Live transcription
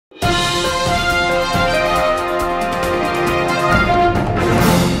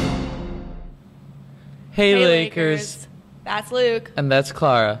Hey Lakers. That's Luke. And that's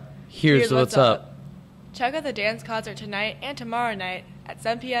Clara. Here's what's up. Check out the dance concert tonight and tomorrow night at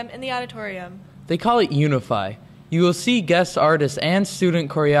 7 p.m. in the auditorium. They call it Unify. You will see guest artists and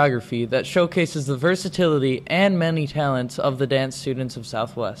student choreography that showcases the versatility and many talents of the dance students of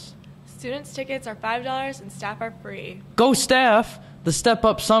Southwest. Students' tickets are $5 and staff are free. Go staff! The Step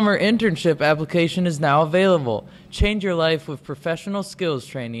Up Summer Internship application is now available. Change your life with professional skills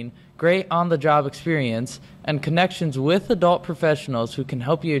training, great on-the-job experience, and connections with adult professionals who can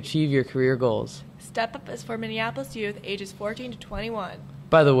help you achieve your career goals. Step Up is for Minneapolis youth ages 14 to 21.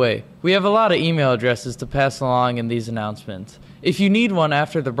 By the way, we have a lot of email addresses to pass along in these announcements. If you need one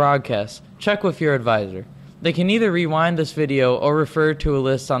after the broadcast, check with your advisor. They can either rewind this video or refer to a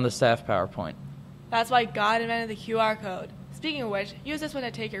list on the staff PowerPoint. That's why God invented the QR code. Speaking of which, use this one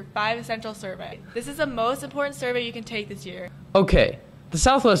to take your 5 essential survey. This is the most important survey you can take this year. Okay, the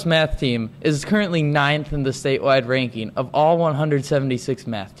Southwest math team is currently 9th in the statewide ranking of all 176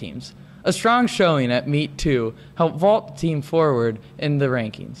 math teams. A strong showing at Meet 2 helped vault the team forward in the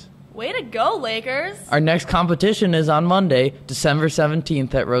rankings. Way to go, Lakers! Our next competition is on Monday, December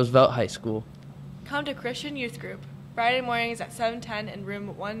 17th at Roosevelt High School. Come to Christian Youth Group, Friday mornings at 7:10 in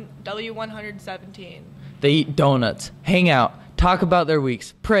room W117. They eat donuts, hang out, talk about their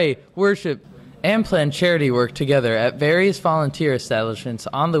weeks, pray, worship, and plan charity work together at various volunteer establishments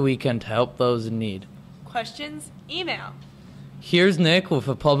on the weekend to help those in need. Questions? Email. Here's Nick with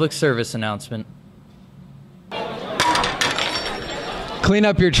a public service announcement. Clean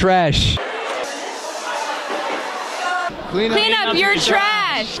up your trash. Clean up your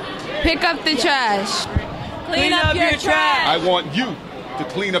trash. Pick up the trash. Clean up your trash. I want you to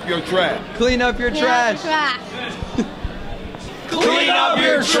clean up your trash. Clean up your trash. Clean up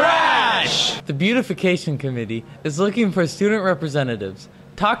your trash. The Beautification Committee is looking for student representatives.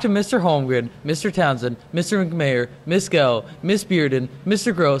 Talk to Mr. Holmgren, Mr. Townsend, Mr. McMayer, Miss Gell, Miss Bearden,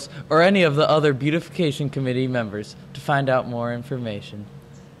 Mr. Gross, or any of the other Beautification Committee members to find out more information.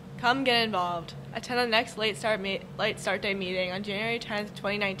 Come get involved. Attend the next late start day meeting on January 10th,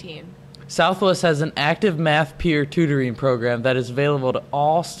 2019. Southwest has an active math peer tutoring program that is available to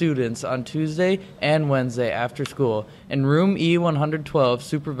all students on Tuesday and Wednesday after school in room E112,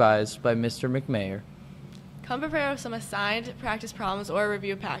 supervised by Mr. McMayer. Come prepared with some assigned practice problems or a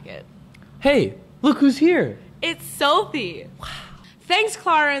review packet. Hey, look who's here. It's Sophie. Wow. Thanks,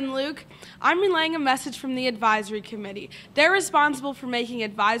 Clara and Luke. I'm relaying a message from the advisory committee. They're responsible for making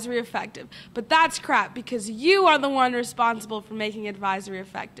advisory effective, but that's crap because you are the one responsible for making advisory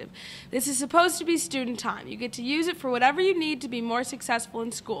effective. This is supposed to be student time. You get to use it for whatever you need to be more successful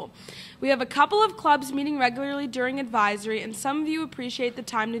in school. We have a couple of clubs meeting regularly during advisory, and some of you appreciate the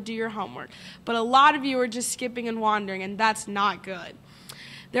time to do your homework, but a lot of you are just skipping and wandering, and that's not good.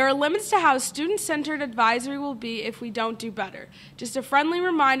 There are limits to how student-centered advisory will be if we don't do better. Just a friendly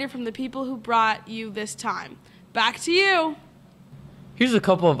reminder from the people who brought you this time. Back to you. Here's a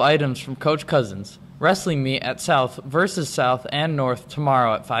couple of items from Coach Cousins. Wrestling meet at South versus South and North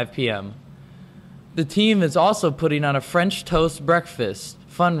tomorrow at 5 p.m. The team is also putting on a French toast breakfast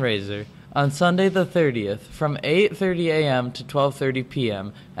fundraiser on Sunday the 30th from 8:30 a.m. to 12:30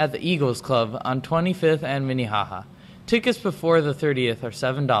 p.m. at the Eagles Club on 25th and Minnehaha. Tickets before the 30th are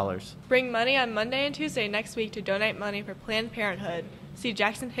 $7. Bring money on Monday and Tuesday next week to donate money for Planned Parenthood. See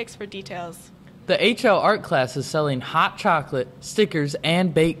Jackson Hicks for details. The HL art class is selling hot chocolate, stickers,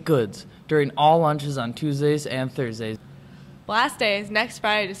 and baked goods during all lunches on Tuesdays and Thursdays. Blast Day is next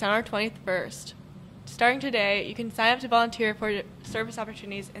Friday, December 21st. Starting today, you can sign up to volunteer for service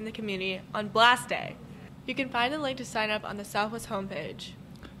opportunities in the community on Blast Day. You can find the link to sign up on the Southwest homepage.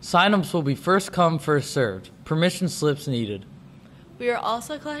 Sign-ups will be first come, first served. Permission slips needed. We are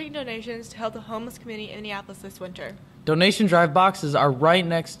also collecting donations to help the homeless community in Minneapolis this winter. Donation drive boxes are right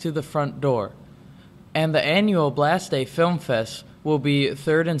next to the front door. And the annual Blast Day Film Fest will be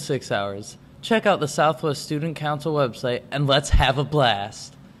 3rd and 6 hours. Check out the Southwest Student Council website and let's have a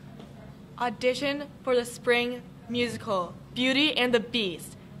blast. Audition for the spring musical, Beauty and the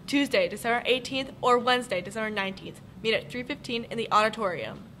Beast, Tuesday, December 18th or Wednesday, December 19th. Meet at 3:15 in the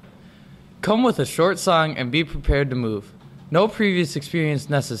auditorium. Come with a short song and be prepared to move. No previous experience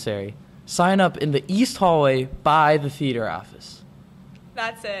necessary. Sign up in the East Hallway by the theater office.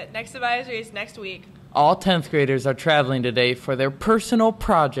 That's it. Next advisory is next week. All 10th graders are traveling today for their personal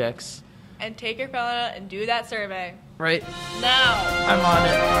projects. And take your phone out and do that survey. Right now. I'm on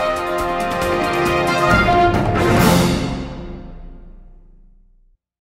it.